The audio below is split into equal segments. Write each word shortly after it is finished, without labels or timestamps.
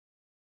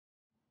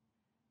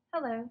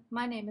Hello,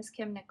 my name is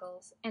Kim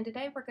Nichols, and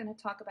today we're going to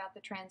talk about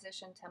the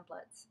transition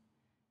templates.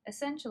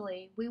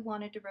 Essentially, we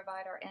wanted to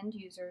provide our end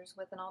users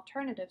with an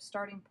alternative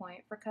starting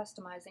point for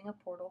customizing a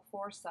Portal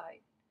 4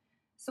 site.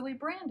 So we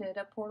branded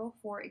a Portal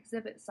 4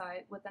 exhibit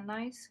site with a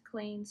nice,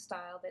 clean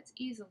style that's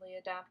easily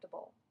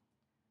adaptable.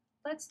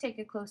 Let's take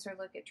a closer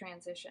look at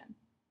transition.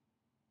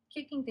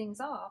 Kicking things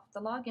off, the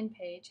login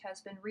page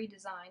has been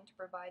redesigned to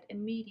provide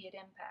immediate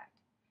impact.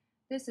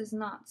 This is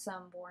not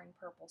some boring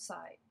purple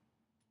site.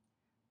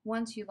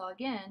 Once you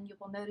log in, you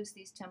will notice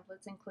these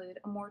templates include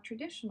a more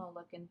traditional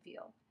look and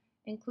feel,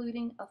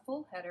 including a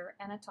full header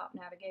and a top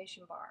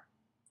navigation bar.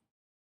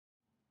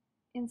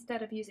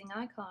 Instead of using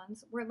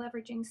icons, we're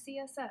leveraging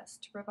CSS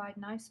to provide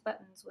nice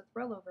buttons with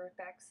rollover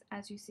effects,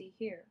 as you see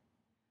here.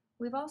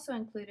 We've also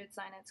included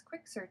Xinet's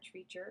quick search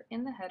feature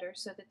in the header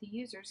so that the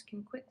users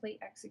can quickly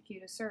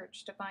execute a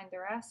search to find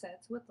their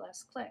assets with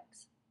less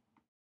clicks.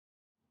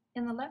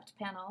 In the left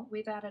panel,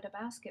 we've added a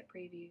basket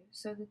preview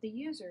so that the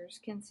users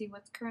can see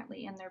what's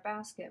currently in their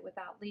basket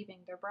without leaving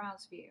their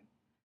browse view.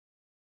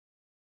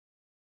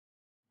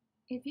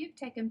 If you've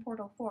taken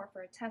Portal 4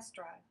 for a test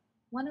drive,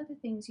 one of the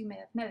things you may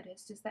have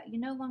noticed is that you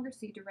no longer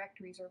see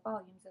directories or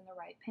volumes in the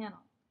right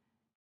panel.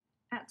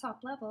 At top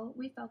level,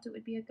 we felt it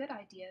would be a good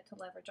idea to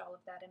leverage all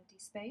of that empty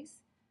space,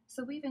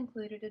 so we've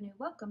included a new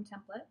welcome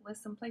template with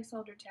some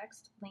placeholder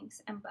text,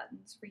 links, and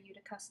buttons for you to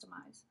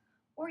customize,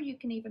 or you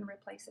can even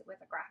replace it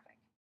with a graphic.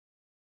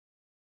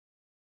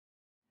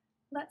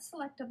 Let's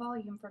select a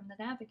volume from the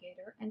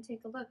navigator and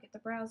take a look at the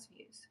browse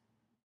views.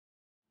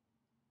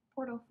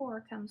 Portal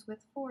 4 comes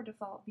with 4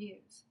 default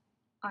views: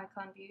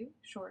 Icon View,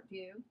 Short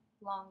View,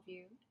 Long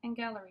View, and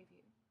Gallery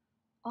View.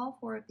 All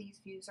 4 of these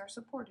views are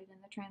supported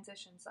in the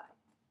transition site.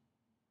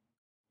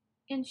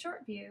 In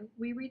Short View,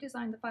 we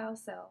redesigned the file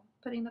cell,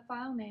 putting the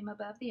file name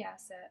above the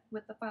asset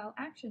with the file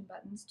action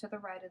buttons to the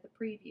right of the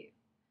preview.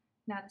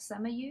 Now to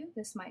some of you,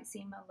 this might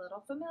seem a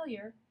little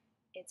familiar.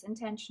 It's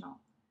intentional.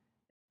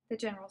 The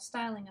general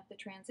styling of the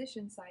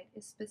transition site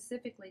is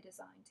specifically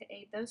designed to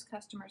aid those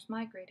customers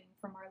migrating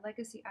from our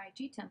legacy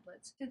IG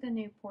templates to the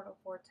new Portal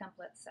 4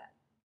 template set.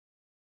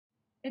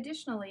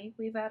 Additionally,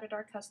 we've added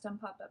our custom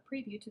pop-up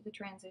preview to the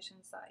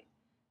transition site,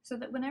 so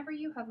that whenever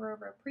you hover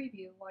over a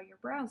preview while you're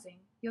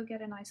browsing, you'll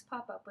get a nice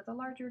pop-up with a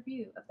larger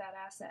view of that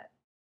asset.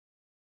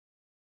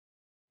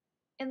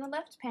 In the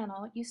left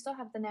panel, you still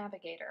have the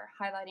navigator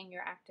highlighting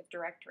your Active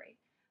Directory,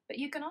 but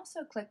you can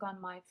also click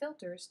on My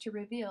Filters to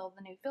reveal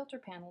the new filter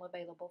panel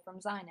available from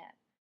Xinet.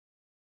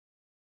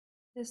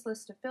 This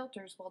list of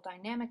filters will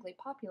dynamically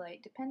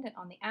populate dependent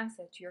on the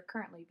assets you're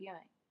currently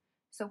viewing,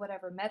 so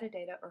whatever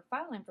metadata or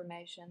file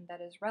information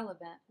that is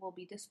relevant will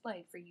be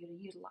displayed for you to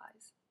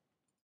utilize.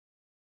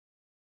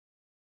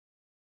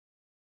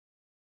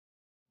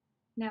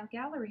 Now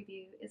Gallery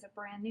View is a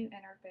brand new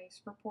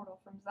interface for Portal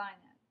from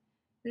Xinet.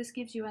 This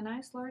gives you a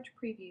nice large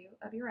preview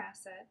of your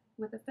asset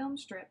with a film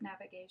strip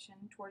navigation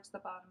towards the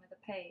bottom of the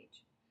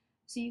page,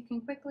 so you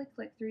can quickly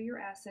click through your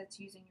assets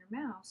using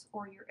your mouse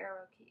or your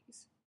arrow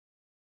keys.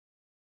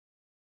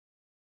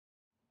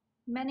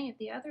 Many of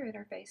the other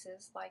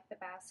interfaces like the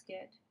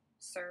basket,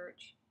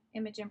 search,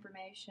 image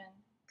information,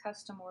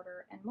 custom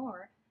order, and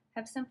more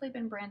have simply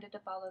been branded to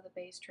follow the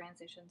base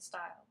transition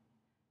style.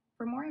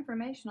 For more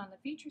information on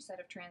the feature set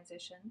of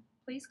transition,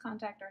 please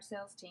contact our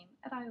sales team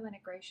at IO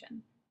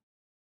Integration